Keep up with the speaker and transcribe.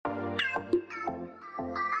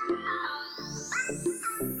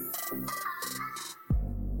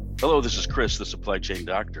Hello, this is Chris, the Supply Chain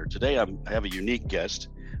Doctor. Today I have a unique guest,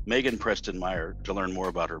 Megan Preston Meyer, to learn more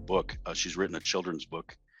about her book. She's written a children's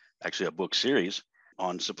book, actually a book series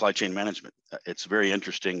on supply chain management. It's very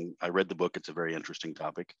interesting. I read the book. It's a very interesting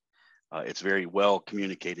topic. It's very well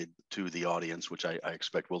communicated to the audience, which I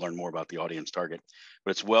expect we'll learn more about the audience target.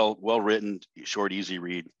 But it's well written, short, easy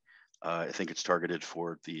read. I think it's targeted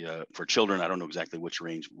for children. I don't know exactly which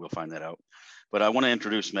range. We'll find that out. But I want to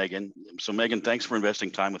introduce Megan. So Megan, thanks for investing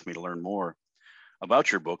time with me to learn more about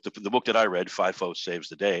your book. The book that I read, FIFO Saves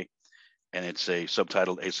the Day, and it's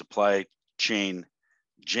subtitled A Supply Chain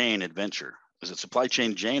Jane Adventure. Is it Supply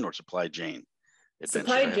Chain Jane or Supply Jane Adventure?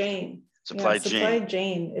 Supply Jane. Supply Jane. Supply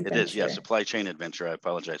Jane Adventure. It is, yeah, Supply Chain Adventure. I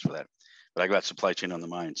apologize for that, but I got supply chain on the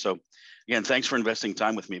mind. So again, thanks for investing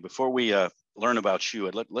time with me. Before we learn about you,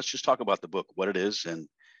 let's just talk about the book, what it is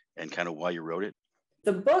and kind of why you wrote it.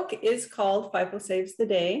 The book is called FIFO Saves the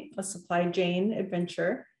Day, A Supply Jane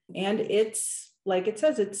Adventure. And it's, like it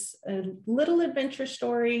says, it's a little adventure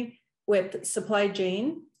story with Supply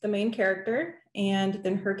Jane, the main character, and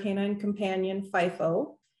then her canine companion,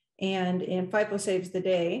 FIFO. And in FIFO Saves the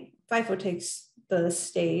Day, FIFO takes the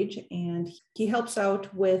stage and he helps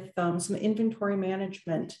out with some inventory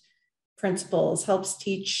management principles, helps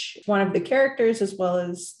teach one of the characters as well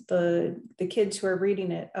as the kids who are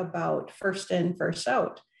reading it about first in, first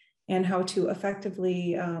out and how to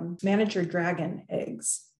effectively manage your dragon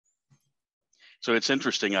eggs. So it's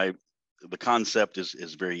interesting. The concept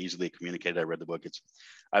is very easily communicated. I read the book.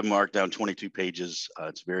 I've marked down 22 pages.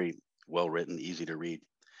 It's very well written, easy to read.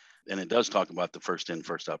 And it does talk about the first in,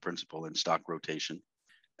 first out principle and stock rotation.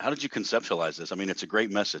 How did you conceptualize this? I mean, it's a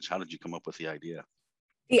great message. How did you come up with the idea?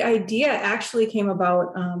 The idea actually came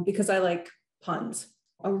about because I like puns.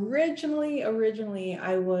 Originally,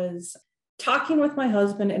 I was talking with my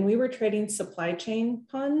husband and we were trading supply chain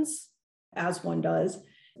puns, as one does.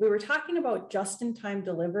 We were talking about just-in-time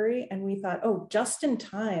delivery and we thought, oh,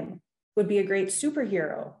 just-in-time would be a great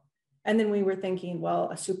superhero. And then we were thinking, well,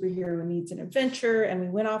 a superhero needs an adventure. And we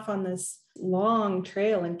went off on this long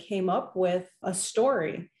trail and came up with a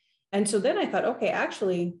story. And so then I thought, okay,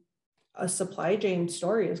 actually, a supply chain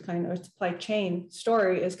story is kind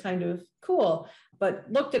of cool, but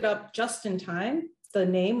looked it up just in time. The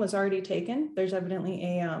name was already taken. There's evidently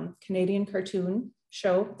a Canadian cartoon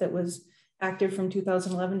show that was active from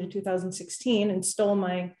 2011 to 2016 and stole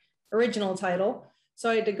my original title. So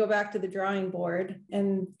I had to go back to the drawing board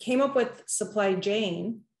and came up with Supply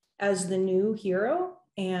Jane as the new hero.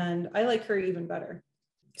 And I like her even better.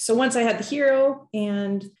 So once I had the hero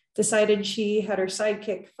and decided she had her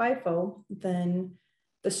sidekick FIFO, then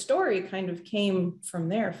the story kind of came from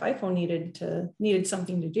there. FIFO needed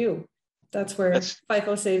something to do. That's where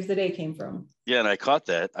FIFO Saves the Day came from. Yeah, and I caught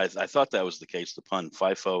that. I thought that was the case, the pun,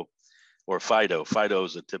 FIFO or Fido. Fido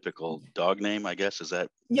is a typical dog name, I guess. Is that?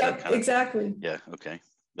 Yeah, exactly. Yeah, okay.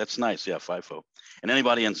 That's nice. Yeah, FIFO. And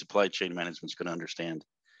anybody in supply chain management is going to understand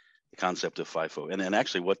the concept of FIFO and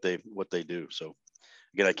actually what they do. So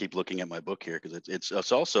again, I keep looking at my book here because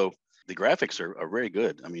it's also, the graphics are very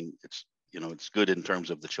good. I mean, it's good in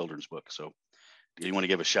terms of the children's book. So do you want to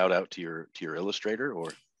give a shout out to your illustrator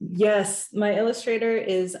or? Yes, my illustrator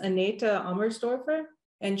is Aneta Amersdorfer,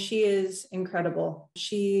 and she is incredible.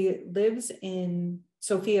 She lives in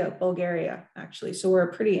Sofia, Bulgaria, actually. So we're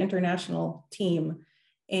a pretty international team.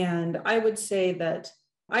 And I would say that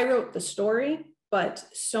I wrote the story, but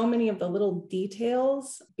so many of the little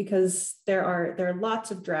details, because there are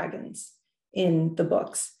lots of dragons in the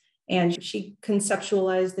books. And she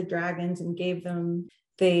conceptualized the dragons and gave them,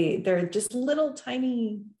 they're just little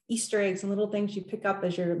tiny Easter eggs and little things you pick up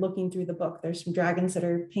as you're looking through the book. There's some dragons that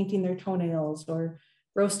are painting their toenails or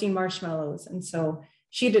roasting marshmallows. And so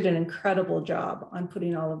she did an incredible job on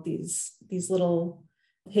putting all of these little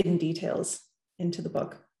hidden details into the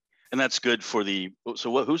book. And that's good for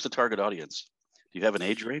who's the target audience? Do you have an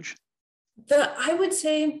age range? I would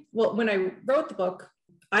say, well, when I wrote the book,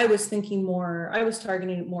 I was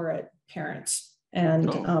targeting it more at parents. And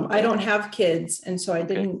okay. I don't have kids. And so I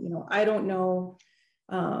didn't, I don't know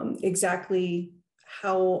exactly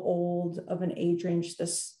how old of an age range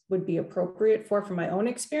this would be appropriate for my own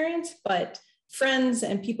experience. But friends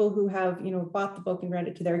and people who have, bought the book and read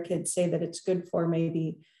it to their kids say that it's good for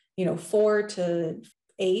maybe, 4 to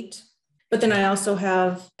 8. But then I also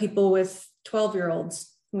have people with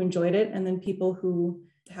 12-year-olds who enjoyed it. And then people who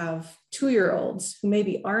have 2-year-olds who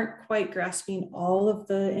maybe aren't quite grasping all of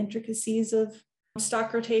the intricacies of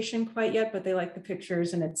stock rotation quite yet, but they like the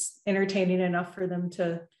pictures and it's entertaining enough for them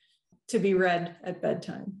to be read at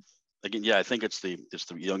bedtime. Again, yeah, I think it's the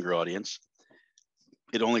younger audience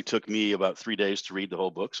It only took me about 3 days to read the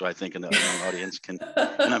whole book. So I think a young audience can,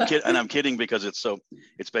 and I'm kidding because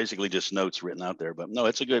it's basically just notes written out there, but no,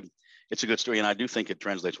 it's a good story. And I do think it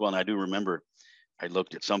translates well. And I do remember I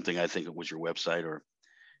looked at something, I think it was your website, or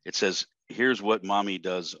it says, here's what mommy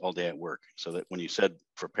does all day at work. So that when you said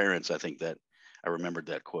for parents, I think that I remembered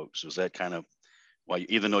that quote. So is that kind of why,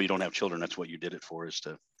 even though you don't have children, that's what you did it for, is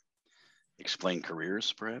to explain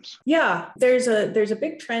careers, perhaps? Yeah, there's a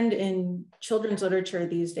big trend in children's literature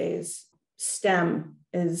these days. STEM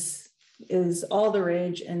is all the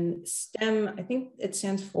rage, and STEM, I think it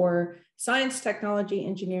stands for science, technology,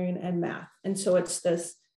 engineering, and math. And so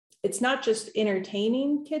it's not just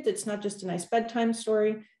entertaining kids, it's not just a nice bedtime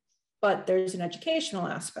story, but there's an educational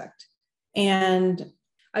aspect. And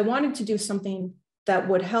I wanted to do something that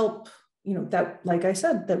would help, that, like I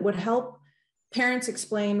said, that would help parents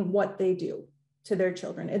explain what they do to their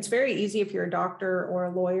children. It's very easy if you're a doctor or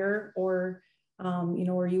a lawyer, or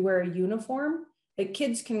or you wear a uniform, that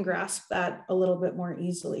kids can grasp that a little bit more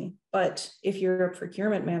easily. But if you're a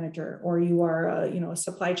procurement manager, or you are a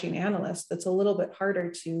supply chain analyst, that's a little bit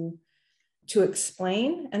harder to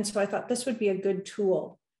explain. And so I thought this would be a good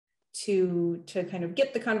tool to kind of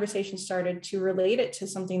get the conversation started, to relate it to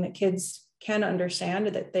something that kids can understand,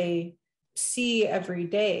 that they see every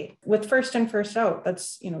day. With First In, First Out,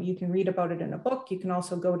 that's, you can read about it in a book. You can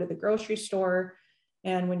also go to the grocery store,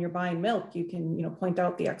 and when you're buying milk, you can, point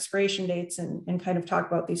out the expiration dates and kind of talk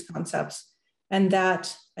about these concepts. And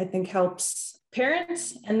that, I think, helps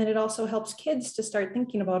parents. And then it also helps kids to start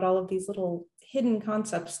thinking about all of these little hidden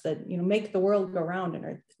concepts that, make the world go round and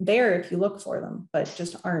are there if you look for them, but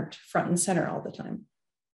just aren't front and center all the time.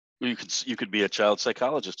 You could be a child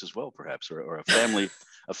psychologist as well, perhaps, or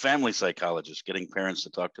a family psychologist, getting parents to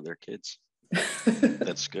talk to their kids.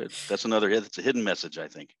 That's good. That's a hidden message, I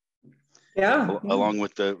think. Yeah. Along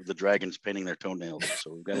with the dragons painting their toenails.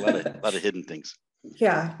 So we've got a lot of hidden things.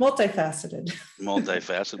 Yeah, multifaceted.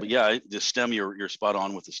 But yeah, the STEM, you're spot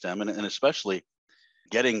on with the STEM, and especially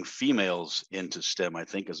getting females into STEM, I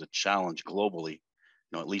think, is a challenge globally,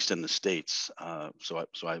 at least in the States. So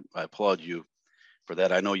I applaud you for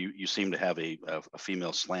that. I know you seem to have a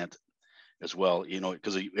female slant as well,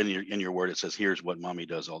 because in your word it says, here's what mommy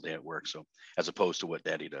does all day at work. So as opposed to what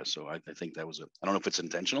daddy does. So I think that was I don't know if it's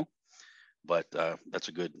intentional, but that's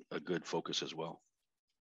a good focus as well.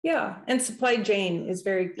 Yeah, and Supply Jane is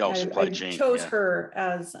very. Supply I Jane, chose yeah. her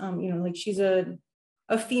as like she's a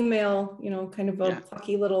female, kind of a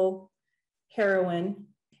plucky little heroine.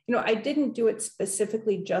 I didn't do it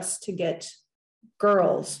specifically just to get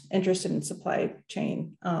girls interested in supply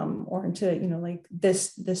chain or into like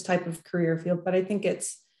this type of career field, but I think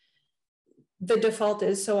the default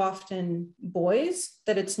is so often boys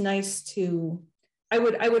that it's nice to. I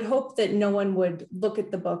would hope that no one would look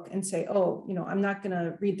at the book and say, oh, I'm not going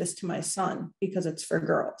to read this to my son because it's for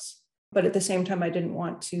girls. But at the same time, I didn't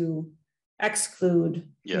want to exclude,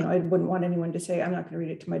 I wouldn't want anyone to say, I'm not going to read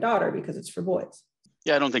it to my daughter because it's for boys.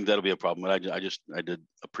 Yeah, I don't think that'll be a problem. But I did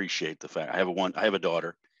appreciate the fact I have a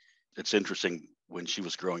daughter. It's interesting, when she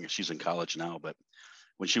was growing, she's in college now, but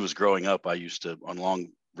when she was growing up, I used to, on long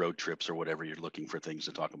road trips or whatever, you're looking for things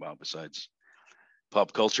to talk about besides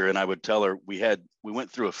pop culture. And I would tell her, we went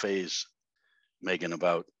through a phase, Megan,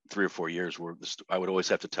 about 3 or 4 years where I would always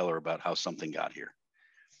have to tell her about how something got here.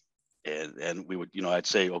 And we would, I'd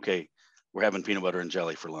say, okay, we're having peanut butter and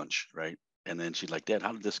jelly for lunch, right? And then she'd like, Dad,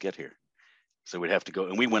 how did this get here? So we'd have to go,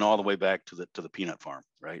 and we went all the way back to the peanut farm,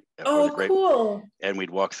 right? Oh, cool. And we'd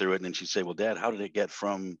walk through it, and then she'd say, well, Dad, how did it get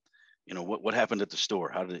from, what happened at the store?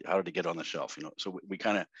 How did it get on the shelf? So we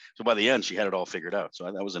so by the end, she had it all figured out. So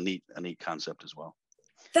that was a neat concept as well.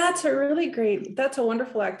 That's a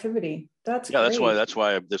wonderful activity. Great. That's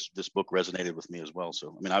why this book resonated with me as well.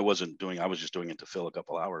 So, I mean, I was just doing it to fill a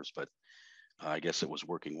couple hours, but I guess it was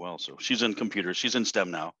working well. So she's in computers, she's in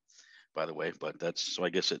STEM now, by the way, but I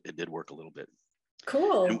guess it did work a little bit.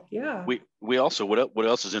 Cool. And yeah. We also, what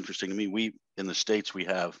else is interesting to me, we, in the States, we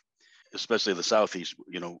have, especially the Southeast,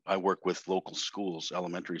 I work with local schools,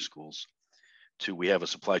 elementary schools, we have a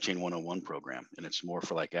Supply Chain 101 program, and it's more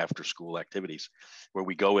for like after school activities where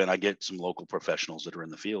we go in. I get some local professionals that are in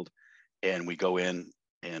the field, and we go in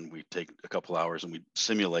and we take a couple hours and we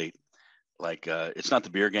simulate, like it's not the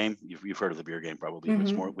beer game. You've heard of the beer game probably. Mm-hmm. But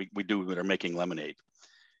it's more, we're making lemonade,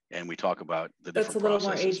 and we talk about the different processes.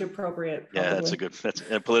 That's a little more age appropriate. Yeah, that's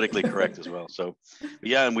politically correct as well. So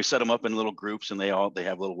yeah, and we set them up in little groups, and they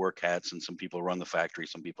have little work hats, and some people run the factory,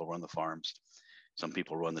 some people run the farms, some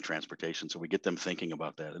people run the transportation. So we get them thinking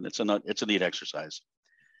about that, and it's a neat exercise.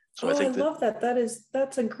 So I think love that.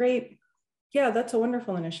 That's a great Yeah, that's a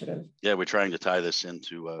wonderful initiative. Yeah, we're trying to tie this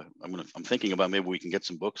into. I'm thinking about maybe we can get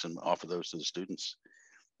some books and offer those to the students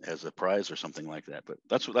as a prize or something like that. But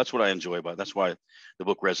that's what I enjoy about it. That's why the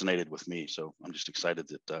book resonated with me. So I'm just excited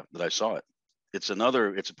that I saw it. It's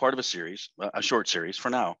a part of a series, a short series for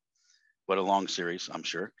now, but a long series, I'm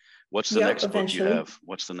sure. What's the Yep, next book you eventually. have?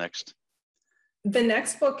 What's the next? The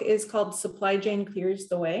next book is called Supply Chain Clears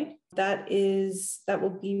the Way. That will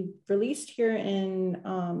be released here in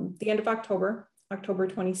the end of October, October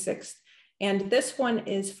 26th. And this one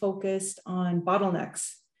is focused on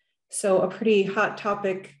bottlenecks. So a pretty hot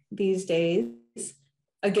topic these days.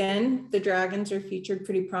 Again, the dragons are featured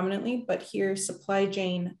pretty prominently, but here Supply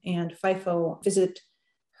Jane and FIFO visit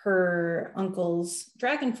her uncle's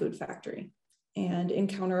dragon food factory and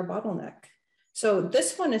encounter a bottleneck. So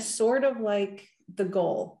this one is sort of like The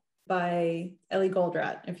Goal by Ellie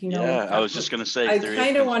Goldratt, if you know. Yeah, I was just going to say. I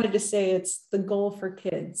kind of wanted to say it's The Goal for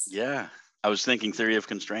kids. Yeah, I was thinking Theory of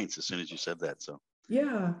Constraints as soon as you said that. So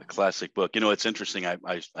yeah, a classic book. It's interesting. I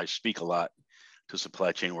speak a lot to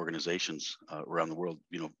supply chain organizations around the world,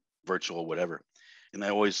 virtual, whatever. And I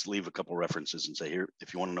always leave a couple references and say, here,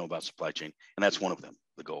 if you want to know about supply chain, and that's one of them,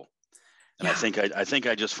 The Goal. And yeah. I think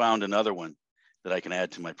I just found another one that I can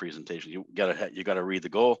add to my presentation. You gotta read The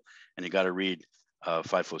Goal, and you gotta read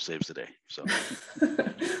FIFO Saves the Day. So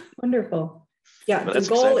wonderful. Yeah, The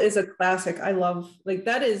Goal is a classic. I love,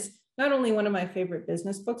 that is not only one of my favorite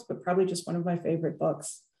business books, but probably just one of my favorite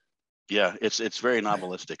books. Yeah, it's very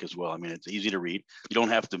novelistic as well. I mean, it's easy to read. You don't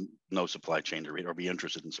have to know supply chain to read or be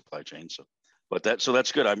interested in supply chain. So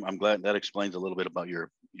that's good. I'm glad that explains a little bit about your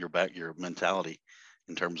mentality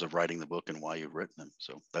in terms of writing the book and why you've written them.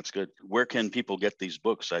 So that's good. Where can people get these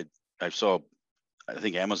books? I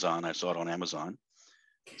think Amazon. I saw it on Amazon.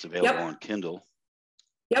 It's available on Kindle.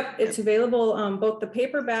 Yep, it's available. Both the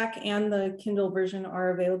paperback and the Kindle version are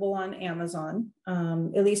available on Amazon,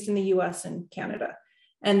 at least in the US and Canada.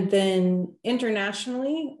 And then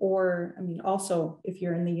internationally, also if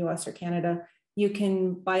you're in the US or Canada, you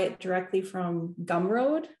can buy it directly from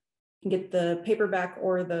Gumroad. You can get the paperback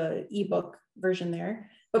or the ebook version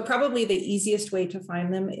there. But probably the easiest way to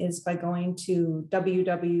find them is by going to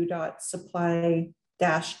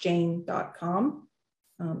www.supply-jane.com.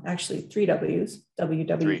 Actually, 3 W's,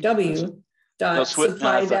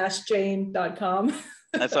 www.supply-jane.com.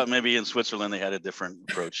 I thought maybe in Switzerland they had a different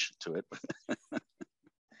approach to it.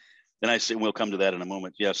 And I see we'll come to that in a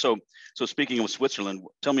moment. Yeah. So speaking of Switzerland,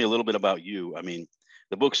 tell me a little bit about you. I mean,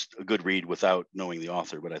 the book's a good read without knowing the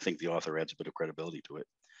author, but I think the author adds a bit of credibility to it.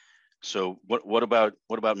 So what about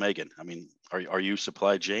Megan? I mean, are you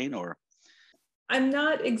Supply Jane or? I'm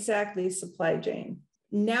not exactly Supply Jane.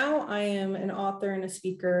 Now I am an author and a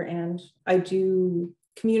speaker, and I do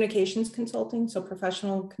communications consulting, so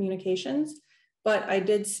professional communications. But I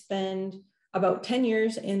did spend about 10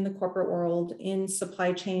 years in the corporate world in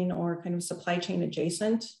supply chain or kind of supply chain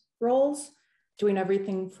adjacent roles, doing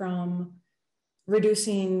everything from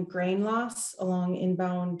reducing grain loss along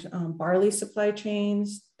inbound barley supply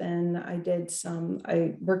chains. Then I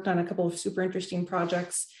worked on a couple of super interesting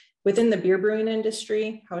projects within the beer brewing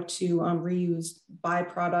industry, how to reuse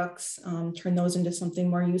byproducts, turn those into something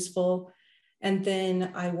more useful. And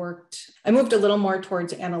then I moved a little more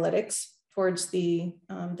towards analytics towards the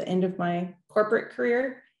end of my corporate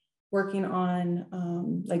career, working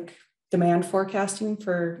on demand forecasting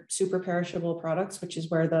for super perishable products, which is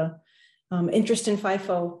where the interest in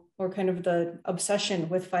FIFO or kind of the obsession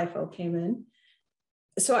with FIFO came in.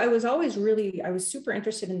 So I was super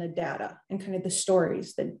interested in the data and kind of the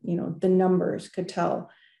stories that, the numbers could tell.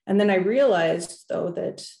 And then I realized, though,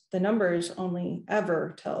 that the numbers only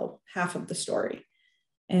ever tell half of the story.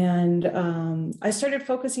 And I started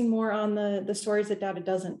focusing more on the stories that data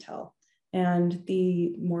doesn't tell. And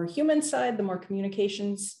the more human side, the more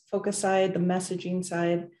communications focus side, the messaging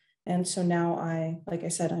side. And so now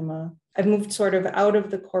I've moved sort of out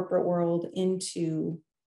of the corporate world into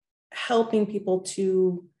helping people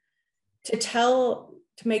to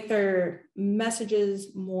make their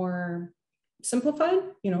messages more simplified,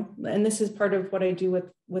 and this is part of what I do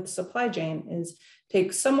with Supply Jane is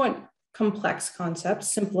take somewhat complex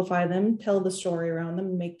concepts, simplify them, tell the story around them,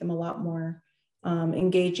 and make them a lot more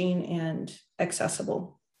engaging and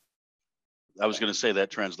accessible. I was going to say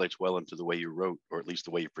that translates well into the way you wrote, or at least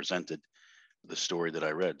the way you presented the story that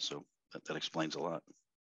I read. So that explains a lot.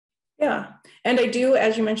 Yeah. And I do,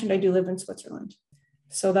 as you mentioned, I do live in Switzerland.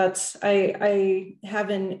 So I have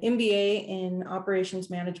an MBA in operations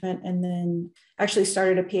management, and then actually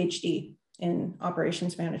started a PhD in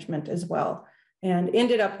operations management as well, and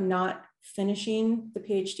ended up not finishing the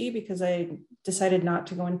PhD because I decided not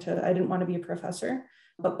to I didn't want to be a professor.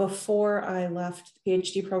 But before I left the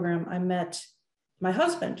PhD program, I met my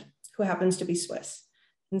husband, who happens to be Swiss.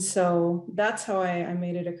 And so that's how I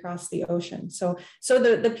made it across the ocean. So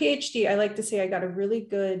the PhD, I like to say I got a really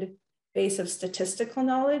good base of statistical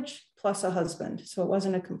knowledge plus a husband. So it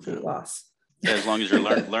wasn't a complete loss. Yeah, as long as you're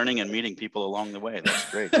learning and meeting people along the way, that's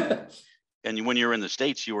great. And when you were in the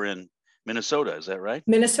States, you were in Minnesota, is that right?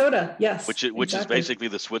 Minnesota, yes. Which is basically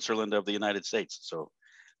the Switzerland of the United States. So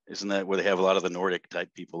isn't that where they have a lot of the Nordic type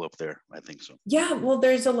people up there? I think so. Yeah, well,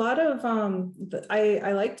 there's a lot of,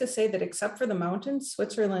 I like to say that except for the mountains,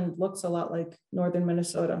 Switzerland looks a lot like northern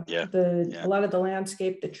Minnesota. Yeah. A lot of the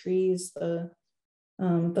landscape, the trees, the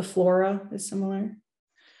flora is similar.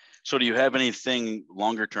 So do you have anything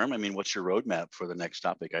longer term? I mean, what's your roadmap for the next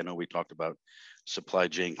topic? I know we talked about supply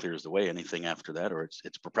chain clears the way. Anything after that, or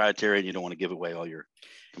it's proprietary and you don't want to give away all your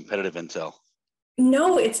competitive intel?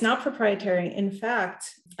 No, it's not proprietary. In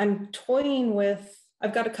fact, I'm toying with,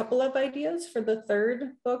 I've got a couple of ideas for the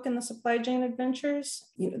third book in the supply chain adventures.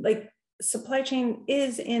 Like supply chain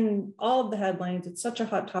is in all of the headlines. It's such a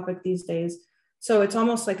hot topic these days. So it's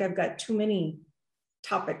almost like I've got too many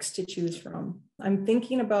topics to choose from. I'm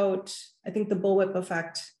thinking about, I think the bullwhip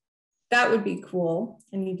effect, that would be cool.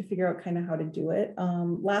 I need to figure out kind of how to do it.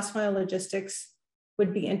 Last mile logistics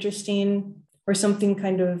would be interesting, or something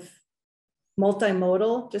kind of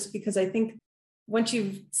multimodal, just because I think once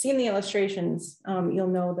you've seen the illustrations, you'll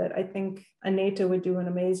know that I think Aneta would do an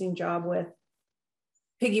amazing job with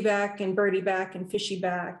piggyback and birdie back and fishy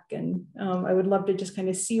back. And I would love to just kind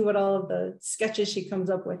of see what all of the sketches she comes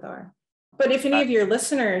up with are. But if any of your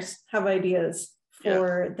listeners have ideas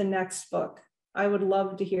for the next book, I would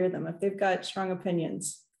love to hear them. If they've got strong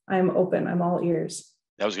opinions, I'm open. I'm all ears.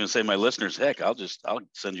 I was going to say, my listeners, heck, I'll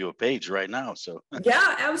send you a page right now. So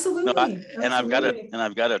yeah, absolutely. And I've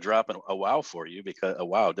got to drop a wow for you, because a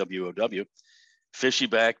wow, WOW, fishy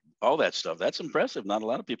back, all that stuff. That's impressive. Not a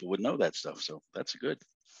lot of people would know that stuff. So that's good.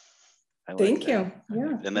 Thank you.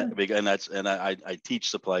 Yeah. And I teach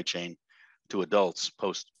supply chain to adults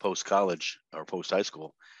post college or post high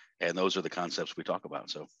school, and those are the concepts we talk about.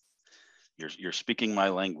 So you're speaking my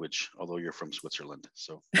language, although you're from Switzerland.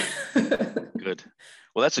 So good.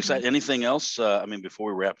 Well, that's exciting. Anything else? I mean,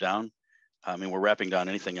 before we wrap down, we're wrapping down.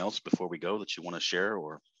 Anything else before we go that you want to share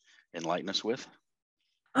or enlighten us with?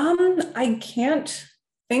 I can't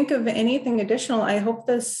think of anything additional. I hope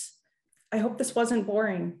this wasn't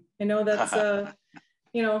boring. I know that's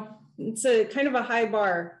it's a kind of a high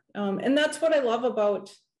bar. And that's what I love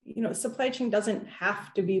about, supply chain doesn't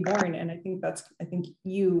have to be boring. And I think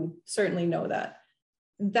you certainly know that.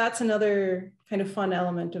 That's another kind of fun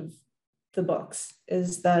element of the books,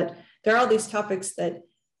 is that there are all these topics that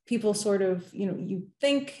people sort of, you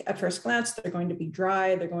think at first glance, they're going to be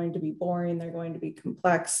dry, they're going to be boring, they're going to be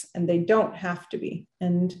complex, and they don't have to be.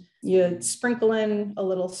 And you sprinkle in a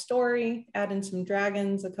little story, add in some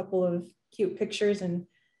dragons, a couple of cute pictures, and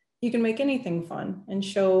you can make anything fun and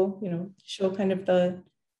show kind of the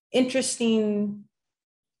interesting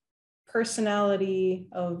personality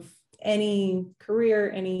of any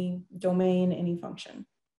career, any domain, any function.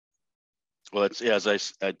 Well, as I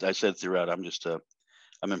said throughout, I'm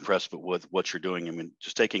impressed with what you're doing. I mean,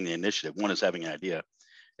 just taking the initiative. One is having an idea,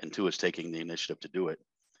 and two is taking the initiative to do it,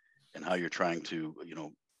 and how you're trying to,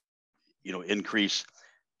 increase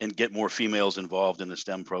and get more females involved in the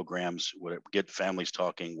STEM programs, get families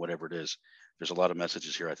talking, whatever it is. There's a lot of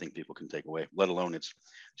messages here I think people can take away, let alone it's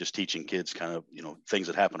just teaching kids kind of, things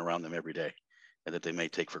that happen around them every day and that they may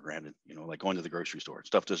take for granted, like going to the grocery store.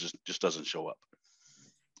 Stuff just doesn't show up.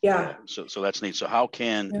 Yeah. So that's neat. So how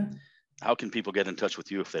can people get in touch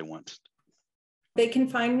with you if they want? They can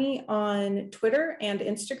find me on Twitter and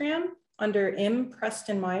Instagram under M.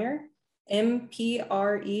 Preston Meyer,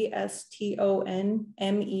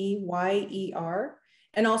 MPrestonMeyer,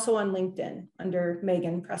 and also on LinkedIn under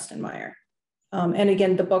Megan Preston Meyer. And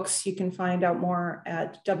again, the books you can find out more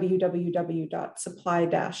at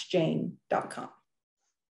www.supply-jane.com.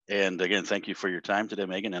 And again, thank you for your time today,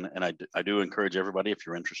 Megan. And I do encourage everybody, if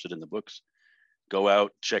you're interested in the books, go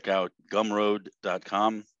out, check out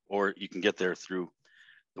gumroad.com, or you can get there through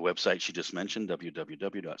the website she just mentioned,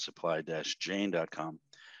 www.supply-jane.com,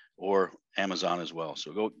 or Amazon as well.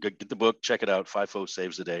 So go get the book, check it out. FIFO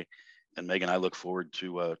saves the day. And Megan, I look forward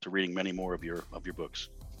to reading many more of your books.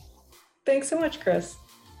 Thanks so much, Chris.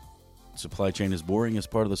 Supply Chain is Boring is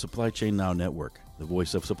part of the Supply Chain Now Network, the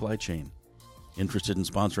voice of supply chain. Interested in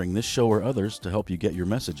sponsoring this show or others to help you get your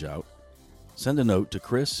message out? Send a note to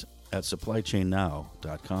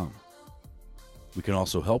chris@supplychainnow.com. We can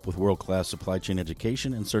also help with world-class supply chain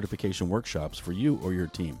education and certification workshops for you or your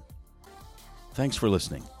team. Thanks for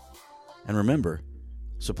listening. And remember,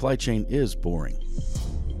 supply chain is boring.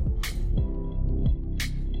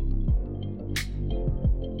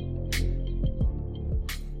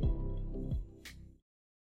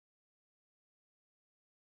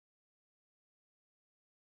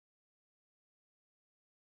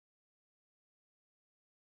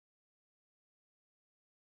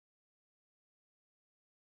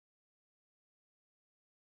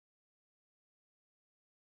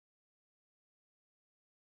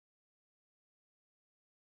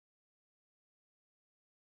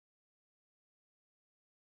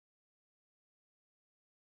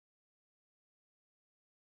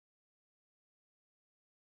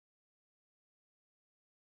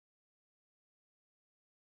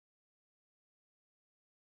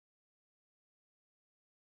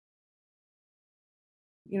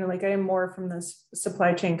 Like I am more from this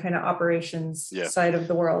supply chain kind of operations side of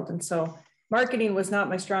the world. And so marketing was not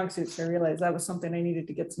my strong suit. So I realized that was something I needed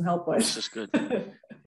to get some help with. This is good.